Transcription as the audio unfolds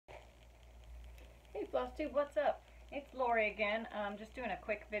Flosstube, what's up? It's Lori again. Just doing a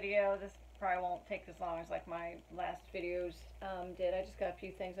quick video. This probably won't take as long as like my last videos did. I just got a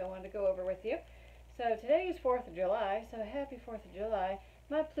few things I wanted to go over with you. So today is 4th of July, so happy 4th of July.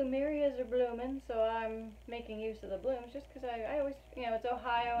 My plumerias are blooming, so I'm making use of the blooms just because I always, it's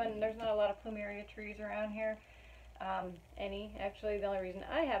Ohio and there's not a lot of plumeria trees around here. Actually, the only reason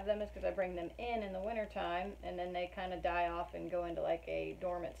I have them is because I bring them in the wintertime and then they kind of die off and go into like a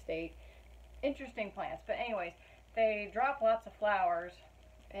dormant state. Interesting plants, but anyways, they drop lots of flowers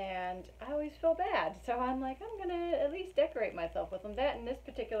and I always feel bad, so I'm like, I'm gonna at least decorate myself with them. That and this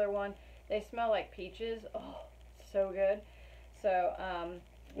particular one, they smell like peaches. Oh, so good. So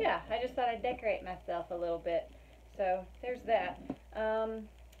yeah, I just thought I'd decorate myself a little bit. So there's that.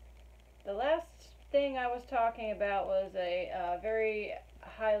 The last thing I was talking about was a very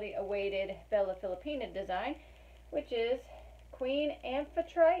highly awaited Bella Filipina design, which is Queen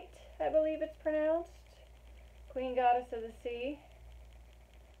Amphitrite, I believe it's pronounced. Queen Goddess of the Sea.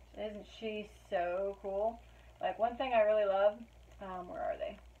 Isn't she so cool? Like, one thing I really love, where are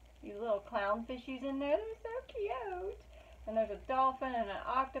they? These little clownfishies in there, they're so cute. And there's a dolphin and an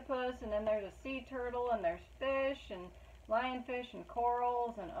octopus, and then there's a sea turtle, and there's fish, and lionfish, and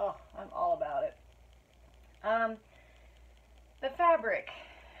corals, and oh, I'm all about it. The fabric.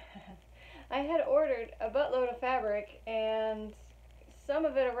 I had ordered a buttload of fabric, and some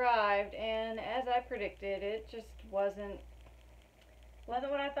of it arrived, and as I predicted, it just wasn't what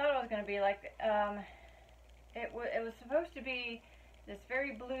I thought it was going to be. Like, it was supposed to be this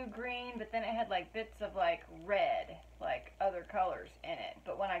very blue-green, but then it had like bits of like red, like other colors in it.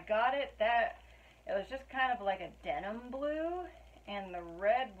 But when I got it, it was just kind of like a denim blue, and the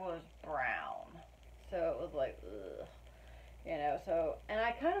red was brown. So it was like, ugh. So, and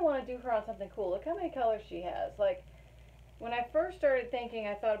I kind of want to do her on something cool. Look how many colors she has. Like, when I first started thinking,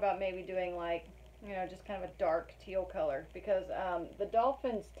 I thought about maybe doing like, just kind of a dark teal color, because the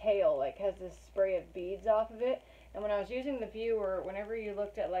dolphin's tail like has this spray of beads off of it, and when I was using the viewer, whenever you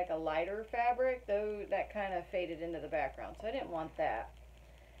looked at like a lighter fabric, though, that kind of faded into the background, so I didn't want that.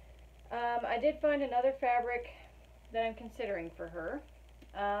 I did find another fabric that I'm considering for her.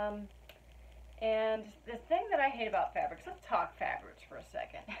 And the thing that I hate about fabrics, let's talk fabrics for a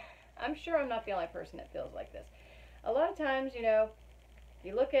second. I'm sure I'm not the only person that feels like this. A lot of times,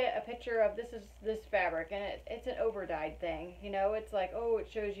 you look at a picture of this fabric, and it's an over-dyed thing. It's like, oh, it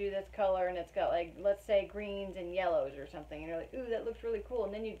shows you this color, and it's got like, let's say greens and yellows or something. And you're like, ooh, that looks really cool.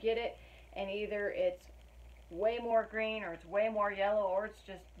 And then you get it, and either it's way more green, or it's way more yellow, or it's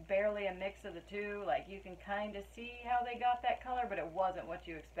just barely a mix of the two. Like, you can kind of see how they got that color, but it wasn't what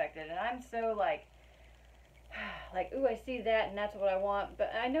you expected. And I'm so like, ooh, I see that, and that's what I want.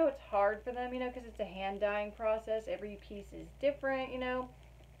 But I know it's hard for them, because it's a hand dyeing process. Every piece is different,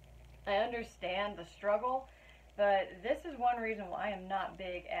 I understand the struggle, but this is one reason why I am not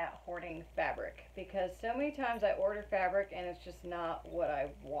big at hoarding fabric, because so many times I order fabric and it's just not what I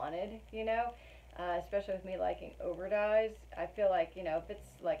wanted, especially with me liking over dyes. I feel like, if it's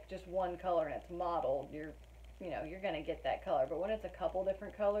like just one color and it's mottled, you're gonna get that color. But when it's a couple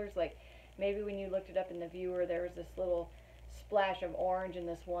different colors, like maybe when you looked it up in the viewer, there was this little splash of orange in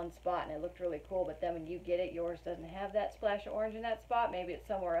this one spot and it looked really cool, but then when you get it, yours doesn't have that splash of orange in that spot. Maybe it's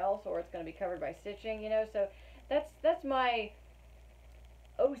somewhere else, or it's going to be covered by stitching, so that's my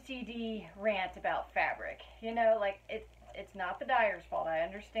OCD rant about fabric. Like, it's not the dyer's fault. I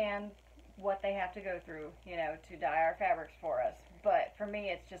understand what they have to go through, to dye our fabrics for us, but for me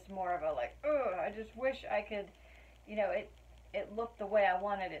it's just more of a like, ugh, I just wish I could, it looked the way I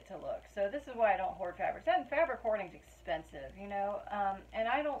wanted it to look. So this is why I don't hoard fabrics. And fabric hoarding's expensive, and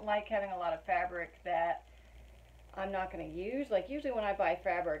I don't like having a lot of fabric that I'm not going to use. Like, usually when I buy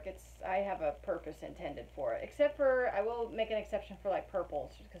fabric, I have a purpose intended for it. Except for, I will make an exception for like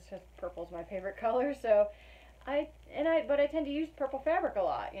purples, because purple's my favorite color. So but I tend to use purple fabric a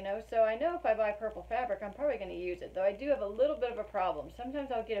lot, so I know if I buy purple fabric, I'm probably going to use it. Though I do have a little bit of a problem.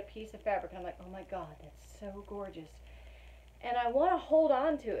 Sometimes I'll get a piece of fabric and I'm like, oh my god, that's so gorgeous. And I want to hold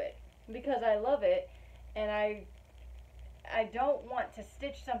on to it because I love it, and I don't want to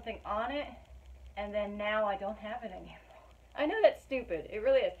stitch something on it and then now I don't have it anymore. I know that's stupid. It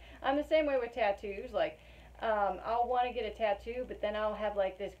really is. I'm the same way with tattoos. Like, I'll want to get a tattoo, but then I'll have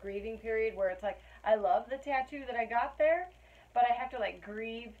like this grieving period where it's like, I love the tattoo that I got there, but I have to like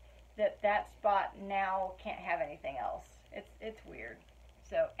grieve that spot now can't have anything else. It's weird.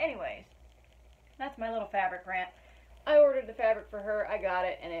 So anyways, that's my little fabric rant. I ordered the fabric for her, I got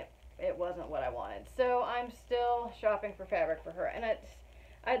it, and it wasn't what I wanted. So I'm still shopping for fabric for her. And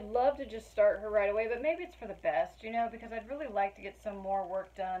I'd love to just start her right away, but maybe it's for the best, you know, because I'd really like to get some more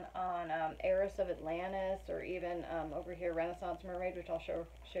work done on Heiress of Atlantis, or even over here Renaissance Mermaid, which I'll show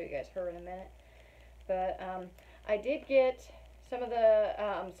you guys her in a minute. But I did get some of the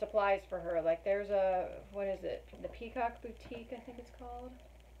supplies for her. Like there's a, what is it? The Peacock Boutique, I think it's called,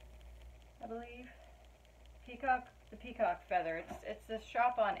 I believe. The Peacock Feather. It's this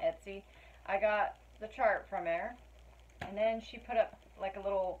shop on Etsy. I got the chart from her, and then she put up like a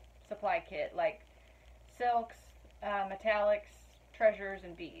little supply kit, like silks, metallics, treasures,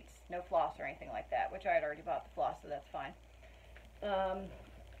 and beads. No floss or anything like that, which I had already bought the floss, so that's fine.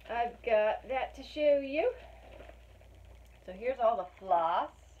 I've got that to show you. So here's all the floss,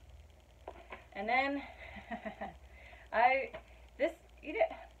 and then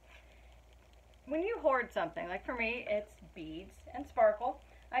when you hoard something, like for me, it's beads and sparkle.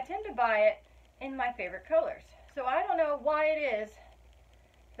 I tend to buy it in my favorite colors. So I don't know why it is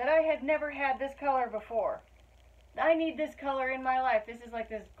that I had never had this color before. I need this color in my life. This is like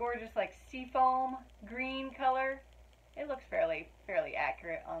this gorgeous, like seafoam green color. It looks fairly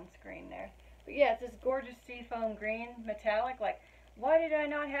accurate on screen there. But yeah, it's this gorgeous seafoam green metallic. Like, why did I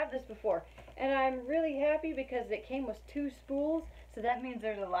not have this before? And I'm really happy because it came with 2 spools, so that means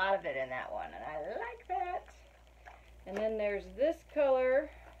there's a lot of it in that one, and I like that. And then there's this color,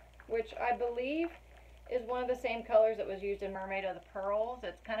 which I believe is one of the same colors that was used in Mermaid of the Pearls.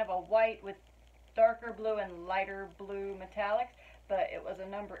 It's kind of a white with darker blue and lighter blue metallics, but it was a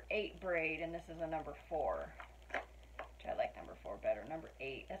number 8 braid, and this is a number 4. I like number 4 better. Number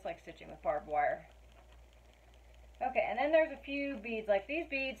 8, that's like stitching with barbed wire. Okay, and then there's a few beads. Like these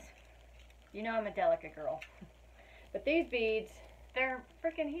beads, you know I'm a delicate girl. But these beads, they're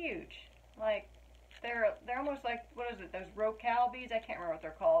freaking huge. Like, they're almost like, what is it, those rocal beads? I can't remember what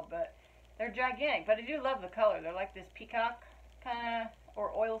they're called, but they're gigantic. But I do love the color. They're like this peacock kind of,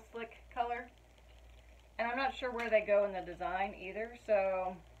 or oil slick color. And I'm not sure where they go in the design either,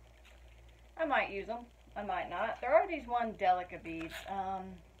 so I might use them. I might not. There are these one Delica beads. I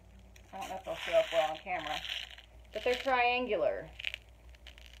don't know if they'll show up well on camera. But they're triangular.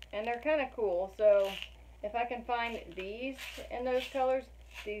 And they're kind of cool. So if I can find these in those colors,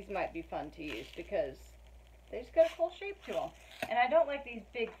 these might be fun to use because they just got a cool shape to them. And I don't like these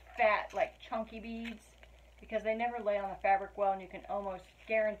big, fat, like chunky beads because they never lay on the fabric well, and you can almost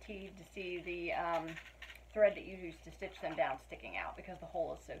guarantee to see the thread that you use to stitch them down sticking out because the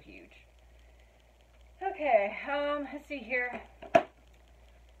hole is so huge. Okay, let's see here.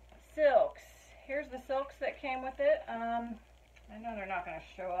 Silks. Here's the silks that came with it. I know they're not going to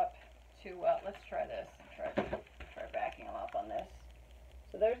show up too well. Let's try this. Try backing them up on this.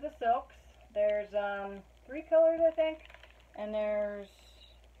 So there's the silks. There's 3 colors, I think, and there's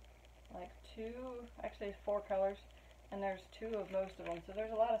like 2, actually 4 colors, and there's 2 of most of them. So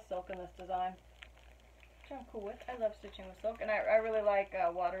there's a lot of silk in this design, which I'm cool with. I love stitching with silk, and I really like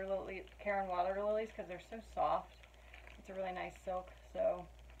Karen water lilies because they're so soft. It's a really nice silk, so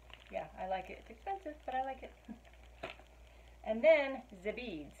yeah, I like it. It's expensive, but I like it. And then the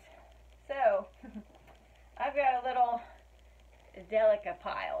beads. So I've got a little Delica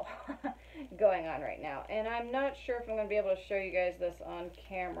pile going on right now, and I'm not sure if I'm going to be able to show you guys this on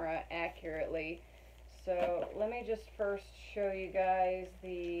camera accurately. So let me just first show you guys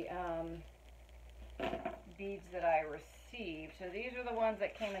the beads that I received. So these are the ones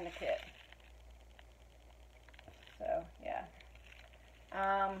that came in the kit. So yeah,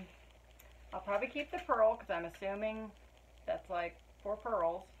 I'll probably keep the pearl because I'm assuming that's like 4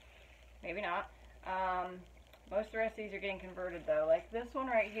 pearls. Maybe not. Most of the rest of these are getting converted though. Like this one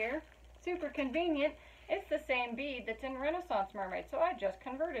right here, super convenient. It's the same bead that's in Renaissance Mermaid, so I just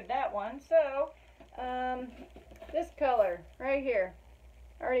converted that one. So this color right here,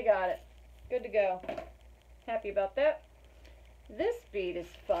 already got it. Good to go. Happy about that. This bead is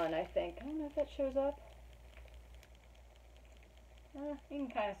fun, I think. I don't know if that shows up. You can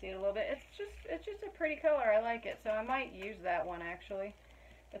kind of see it a little bit. It's just a pretty color. I like it, so I might use that one actually.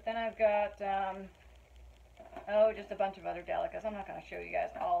 But then I've got just a bunch of other Delicas. I'm not going to show you guys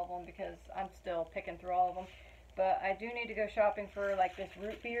all of them because I'm still picking through all of them. But I do need to go shopping for like this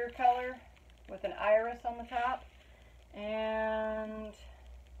root beer color with an iris on the top. And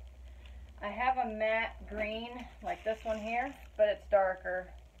I have a matte green like this one here, but it's darker.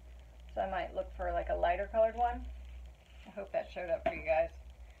 So I might look for like a lighter colored one. I hope that showed up for you guys.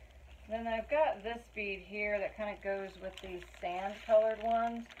 Then I've got this bead here that kind of goes with these sand colored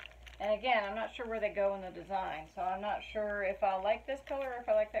ones. And again, I'm not sure where they go in the design, so I'm not sure if I like this color or if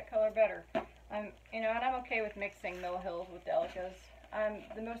I like that color better. And I'm okay with mixing Mill Hills with Delicas.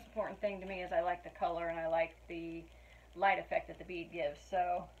 The most important thing to me is I like the color and I like the light effect that the bead gives.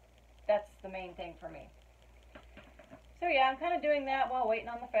 So that's the main thing for me. So yeah, I'm kind of doing that while waiting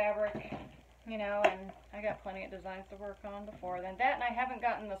on the fabric, you know, and I got plenty of designs to work on before then. That, and I haven't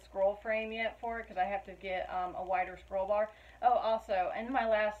gotten the scroll frame yet for it because I have to get a wider scroll bar. Oh, also, in my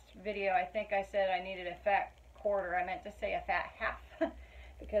last video, I think I said I needed a fat quarter. I meant to say a fat half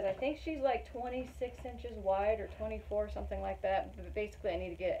because I think she's like 26 inches wide or 24, something like that. But basically, I need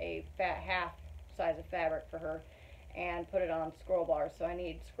to get a fat half size of fabric for her and put it on scroll bars. So I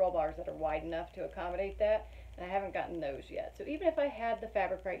need scroll bars that are wide enough to accommodate that. And I haven't gotten those yet. So even if I had the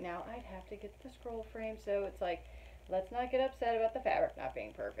fabric right now, I'd have to get the scroll frame. So it's like, let's not get upset about the fabric not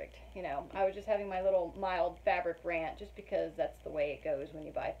being perfect. You know, I was just having my little mild fabric rant just because that's the way it goes when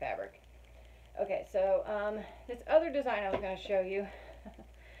you buy fabric. Okay, so this other design I was going to show you,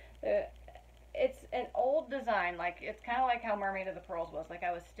 it's an old design. Like, it's kind of like how Mermaid of the Pearls was. Like,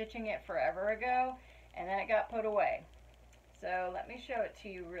 I was stitching it forever ago, and then it got put away. So let me show it to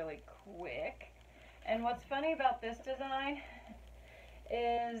you really quick. And what's funny about this design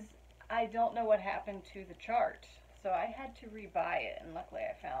is I don't know what happened to the chart. So I had to rebuy it, and luckily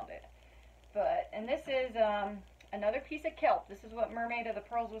I found it. But, and this is another piece of kelp. This is what Mermaid of the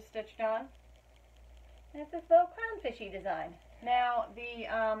Pearls was stitched on. And it's this little clownfishy design. Now, the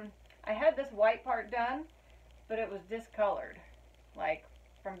I had this white part done, but it was discolored. Like,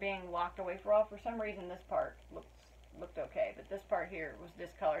 from being locked away for all. For some reason, this part looked okay, but this part here was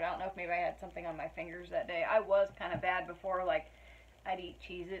discolored. I don't know if maybe I had something on my fingers that day. I was kind of bad before, like, I'd eat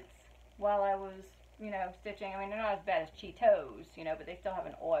Cheez-Its while I was, you know, stitching. I mean, they're not as bad as Cheetos, you know, but they still have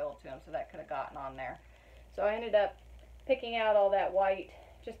an oil to them, so that could have gotten on there. So I ended up picking out all that white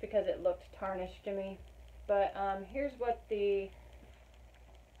just because it looked tarnished to me. But here's what the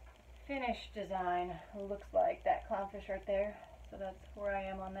finished design looks like. That clownfish right there. So that's where I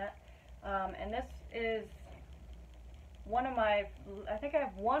am on that. And this is one of my, I think I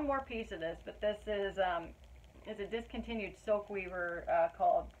have one more piece of this, but this is a discontinued silk weaver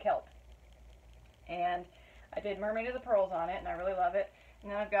called Kelp. And I did Mermaid of the Pearls on it, and I really love it.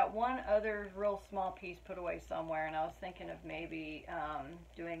 And then I've got one other real small piece put away somewhere, and I was thinking of maybe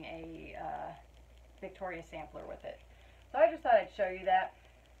doing a Victoria sampler with it. So I just thought I'd show you that.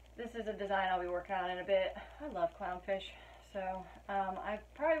 This is a design I'll be working on in a bit. I love clownfish. So I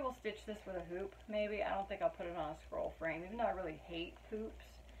probably will stitch this with a hoop, maybe. I don't think I'll put it on a scroll frame, even though I really hate hoops.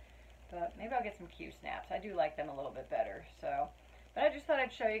 But maybe I'll get some Q-snaps. I do like them a little bit better. So, but I just thought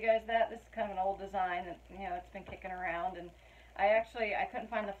I'd show you guys that. This is kind of an old design that, you know, it's been kicking around. And I couldn't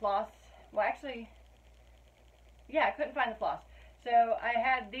find the floss. Well, actually, yeah, I couldn't find the floss. So I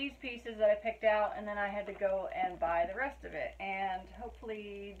had these pieces that I picked out, and then I had to go and buy the rest of it. And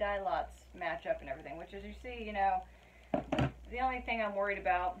hopefully dye lots match up and everything, which, as you see, you know, the only thing I'm worried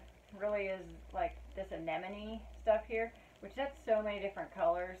about really is like this anemone stuff here, which that's so many different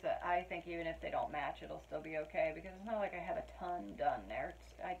colors that I think even if they don't match, it'll still be okay, because it's not like I have a ton done there.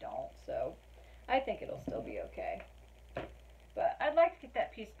 I don't, so I think it'll still be okay. But I'd like to get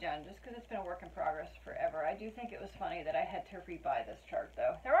that piece done just because it's been a work in progress forever. I do think it was funny that I had to rebuy this chart,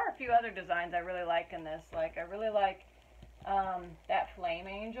 though. There are a few other designs I really like in this. Like, I really like that flame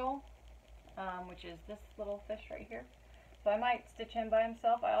angel, which is this little fish right here. So I might stitch him by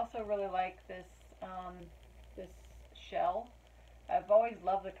himself. I also really like this this shell. I've always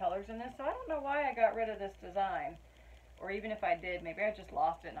loved the colors in this, so I don't know why I got rid of this design. Or even if I did, maybe I just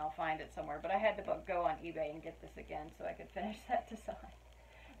lost it and I'll find it somewhere. But I had to go on eBay and get this again so I could finish that design.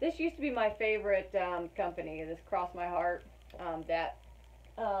 This used to be my favorite company, this Cross My Heart. That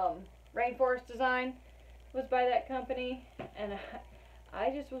Rainforest design was by that company. And I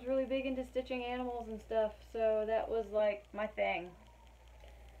just was really big into stitching animals and stuff, so that was like my thing.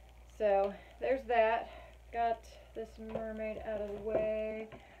 So there's that. Got this mermaid out of the way.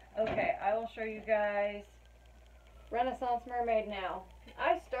 Okay, I will show you guys Renaissance Mermaid now.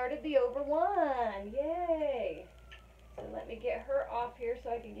 I started the over one. Yay! So let me get her off here so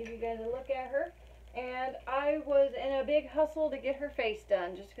I can give you guys a look at her. And I was in a big hustle to get her face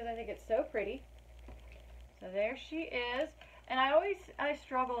done just because I think it's so pretty. So there she is. And I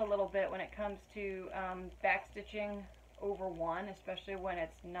struggle a little bit when it comes to backstitching over one, especially when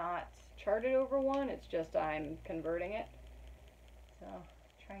it's not charted over one. It's just I'm converting it. So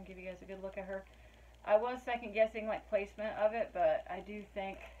try and give you guys a good look at her. I was second guessing like placement of it, but I do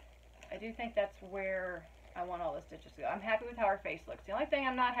think that's where I want all the stitches to go. I'm happy with how her face looks. The only thing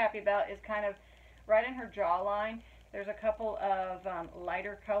I'm not happy about is kind of right in her jawline. There's a couple of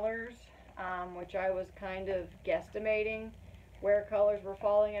lighter colors, which I was kind of guesstimating where colors were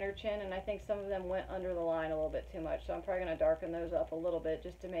falling in her chin, and I think some of them went under the line a little bit too much, so I'm probably going to darken those up a little bit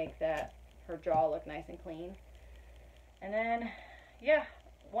just to make that her jaw look nice and clean. And then, yeah,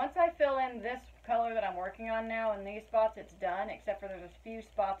 once I fill in this color that I'm working on now in these spots, it's done, except for there's a few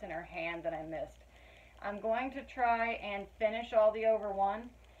spots in her hand that I missed. I'm going to try and finish all the over one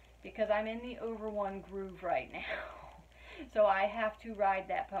because I'm in the over one groove right now. So I have to ride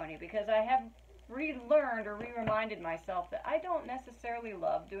that pony because I have relearned or re-reminded myself that I don't necessarily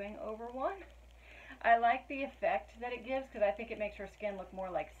love doing over one. I like the effect that it gives because I think it makes her skin look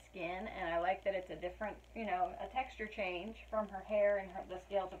more like skin, and I like that it's a different, you know, a texture change from her hair and the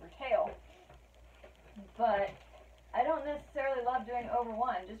scales of her tail. But I don't necessarily love doing over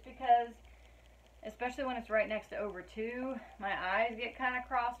one just because, especially when it's right next to over two, my eyes get kind of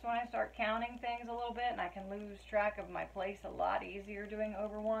crossed when I start counting things a little bit, and I can lose track of my place a lot easier doing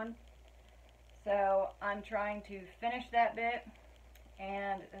over one. So I'm trying to finish that bit.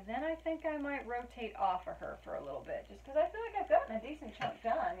 And then I think I might rotate off of her for a little bit, just because I feel like I've gotten a decent chunk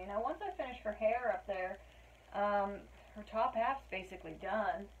done. You know, once I finish her hair up there, her top half's basically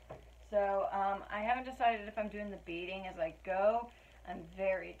done. So I haven't decided if I'm doing the beading as I go. I'm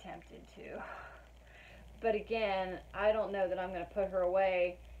very tempted to. But again, I don't know that I'm going to put her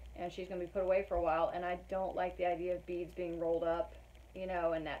away, and she's going to be put away for a while, and I don't like the idea of beads being rolled up, you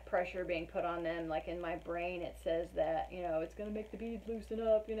know, and that pressure being put on them. Like in my brain it says that, you know, it's going to make the beads loosen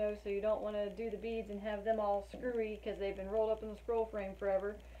up, you know, so you don't want to do the beads and have them all screwy because they've been rolled up in the scroll frame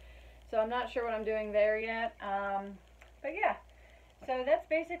forever. So I'm not sure what I'm doing there yet. But yeah, so that's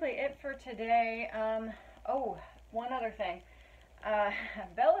basically it for today. Oh, one other thing.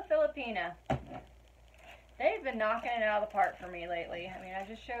 Bella Filipina. They've been knocking it out of the park for me lately. I mean, I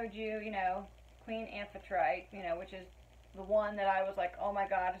just showed you, you know, Queen Amphitrite, you know, which is the one that I was like, oh my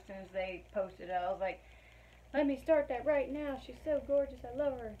god, as soon as they posted it, I was like, let me start that right now. She's so gorgeous. I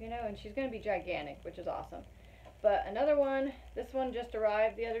love her, you know, and she's going to be gigantic, which is awesome. But another one, this one just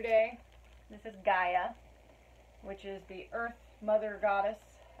arrived the other day. This is Gaia, which is the Earth Mother Goddess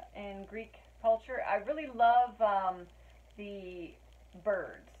in Greek culture. I really love the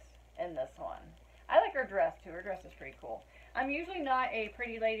birds in this one. I like her dress too. Her dress is pretty cool. I'm usually not a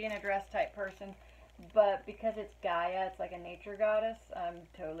pretty lady in a dress type person, but because it's Gaia, it's like a nature goddess, I'm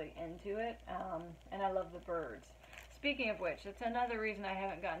totally into it, and I love the birds. Speaking of which, that's another reason I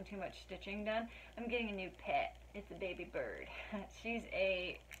haven't gotten too much stitching done. I'm getting a new pet. It's a baby bird. She's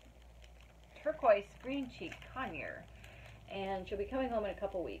a turquoise green cheek conure, and she'll be coming home in a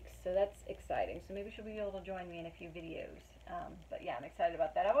couple weeks, so that's exciting. So maybe she'll be able to join me in a few videos. But yeah, I'm excited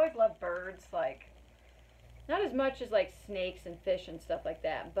about that. I've always loved birds, like, not as much as like snakes and fish and stuff like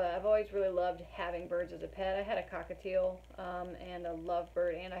that, but I've always really loved having birds as a pet. I had a cockatiel and a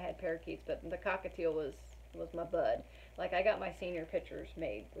lovebird, and I had parakeets, but the cockatiel was my bud. Like, I got my senior pictures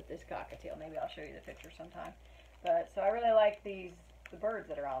made with this cockatiel. Maybe I'll show you the picture sometime. But so I really like the birds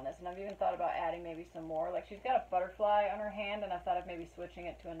that are on this, and I've even thought about adding maybe some more. Like, she's got a butterfly on her hand, and I thought of maybe switching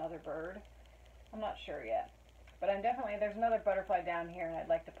it to another bird. I'm not sure yet, but I'm definitely, there's another butterfly down here, and I'd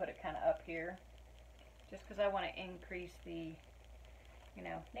like to put it kind of up here, just because I want to increase the, you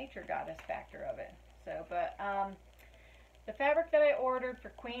know, nature goddess factor of it. So, but the fabric that I ordered for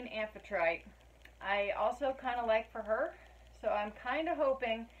Queen Amphitrite, I also kind of like for her. So I'm kind of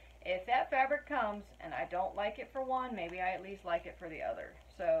hoping if that fabric comes and I don't like it for one, maybe I at least like it for the other.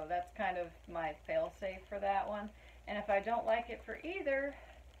 So that's kind of my fail-safe for that one. And if I don't like it for either,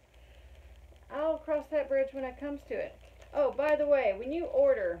 I'll cross that bridge when it comes to it. Oh, by the way, when you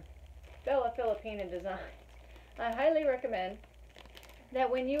order Bella Filipina designs, I highly recommend that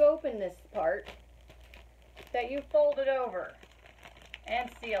when you open this part, that you fold it over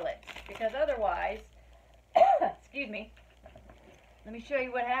and seal it, because otherwise, excuse me, let me show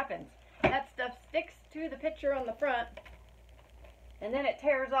you what happens. That stuff sticks to the picture on the front, and then it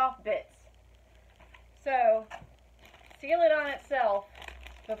tears off bits. So, seal it on itself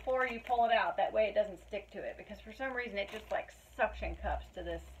before you pull it out. That way it doesn't stick to it, because for some reason it just like suction cups to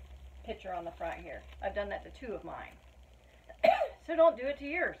this picture on the front here. I've done that to 2 of mine. So don't do it to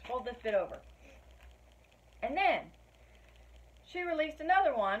yours. Fold this bit over. And then she released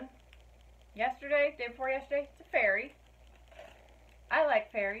another one yesterday, day before yesterday. It's a fairy. I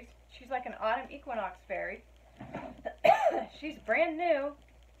like fairies. She's like an autumn equinox fairy. She's brand new.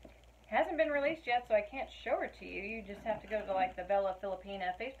 Hasn't been released yet, so I can't show her to you. You just have to go to like the Bella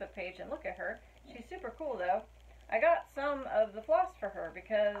Filipina Facebook page and look at her. She's super cool though. I got some of the floss for her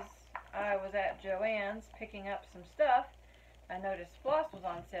because I was at Joann's picking up some stuff. I noticed floss was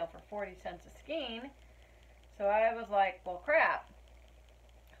on sale for 40 cents a skein. So I was like, well crap,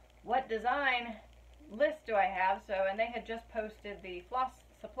 what design list do I have? So, and they had just posted the floss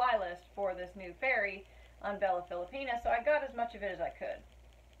supply list for this new fairy on Bella Filipina, so I got as much of it as I could.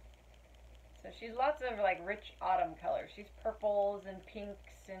 So she's lots of like rich autumn colors. She's purples and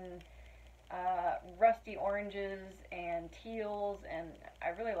pinks and rusty oranges and teals, and I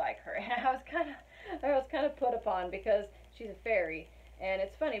really like her. And I was kind of put upon because she's a fairy. And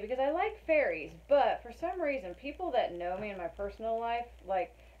it's funny because I like fairies, but for some reason, people that know me in my personal life,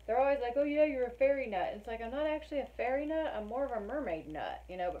 like, they're always like, oh yeah, you're a fairy nut. And it's like, I'm not actually a fairy nut, I'm more of a mermaid nut,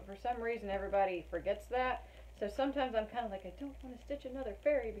 you know, but for some reason everybody forgets that. So sometimes I'm kind of like, I don't want to stitch another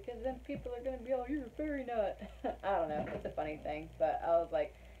fairy because then people are going to be, oh, you're a fairy nut. I don't know, it's a funny thing, but I was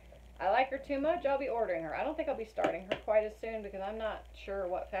like, I like her too much, I'll be ordering her. I don't think I'll be starting her quite as soon because I'm not sure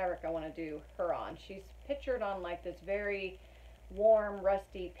what fabric I want to do her on. She's pictured on like this very warm,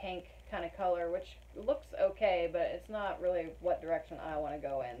 rusty pink kind of color, which looks okay, but it's not really what direction I want to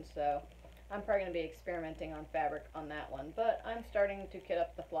go in. So I'm probably going to be experimenting on fabric on that one. But I'm starting to kit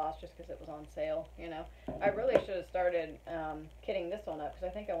up the floss just because it was on sale, you know. I really should have started kitting this one up because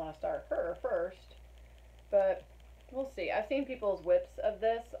I think I want to start her first. But we'll see. I've seen people's whips of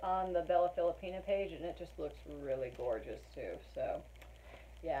this on the Bella Filipina page, and it just looks really gorgeous too. So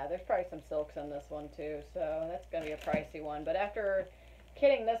yeah, there's probably some silks on this one too, so that's going to be a pricey one. But after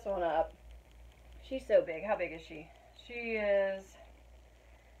kitting this one up, she's so big. How big is she? She is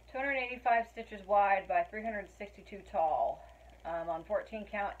 285 stitches wide by 362 tall. On 14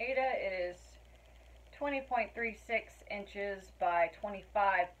 count Aida, it is 20.36 inches by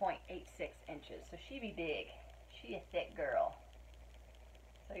 25.86 inches. So she be big. She a thick girl.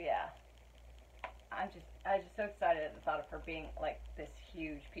 So yeah, I was just so excited at the thought of her being like this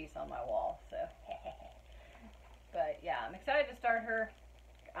huge piece on my wall. So, but yeah, I'm excited to start her.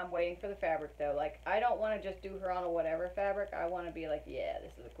 I'm waiting for the fabric though. Like, I don't want to just do her on a whatever fabric. I want to be like, yeah,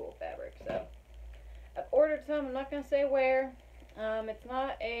 this is a cool fabric. So I've ordered some. I'm not going to say where. It's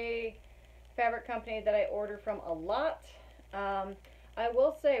not a fabric company that I order from a lot. I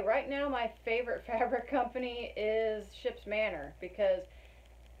will say right now my favorite fabric company is Ships Manor because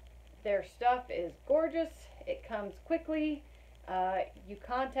their stuff is gorgeous. It comes quickly. You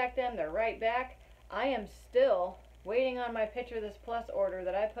contact them, they're right back. I am still waiting on my Picture This Plus order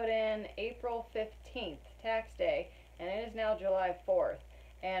that I put in April 15th, tax day, and it is now July 4th.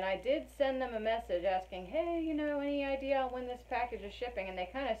 And I did send them a message asking, hey, you know, any idea on when this package is shipping? And they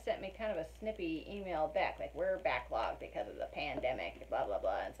kind of sent me kind of a snippy email back, like, we're backlogged because of the pandemic, blah, blah,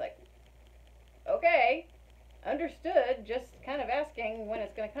 blah. And it's like, okay, understood, just kind of asking when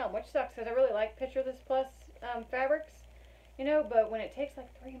it's going to come, which sucks because I really like Picture This Plus fabrics, you know, but when it takes like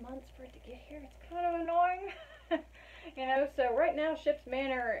 3 months for it to get here, it's kind of annoying. You know, so right now Ships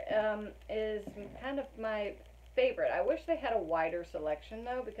Manor is kind of my favorite. I wish they had a wider selection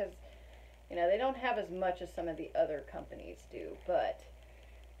though, because, you know, they don't have as much as some of the other companies do, but,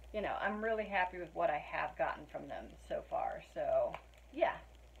 you know, I'm really happy with what I have gotten from them so far. So yeah,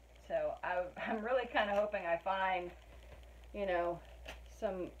 so I'm really kind of hoping I find, you know,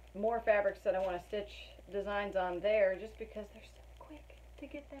 some more fabrics that I want to stitch designs on there, just because they're so quick to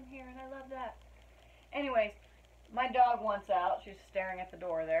get them here, and I love that. Anyways, my dog wants out. She's staring at the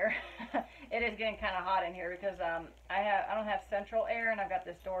door there. It is getting kind of hot in here because I don't have central air, and I've got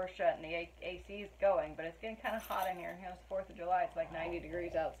this door shut and the AC is going, but it's getting kind of hot in here. You know, it's 4th of July. It's like 90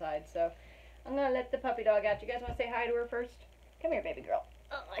 degrees outside, so I'm gonna let the puppy dog out. You guys want to say hi to her first? Come here, baby girl.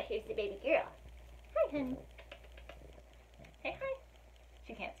 Oh, here's the baby girl. Hi, honey. Hey, hi.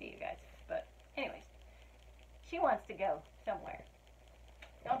 She can't see you guys, but anyways, she wants to go somewhere.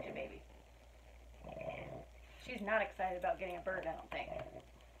 Don't you, baby? She's not excited about getting a bird, I don't think.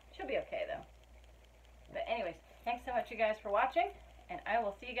 She'll be okay, though. But anyways, thanks so much, you guys, for watching, and I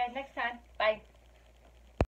will see you guys next time. Bye.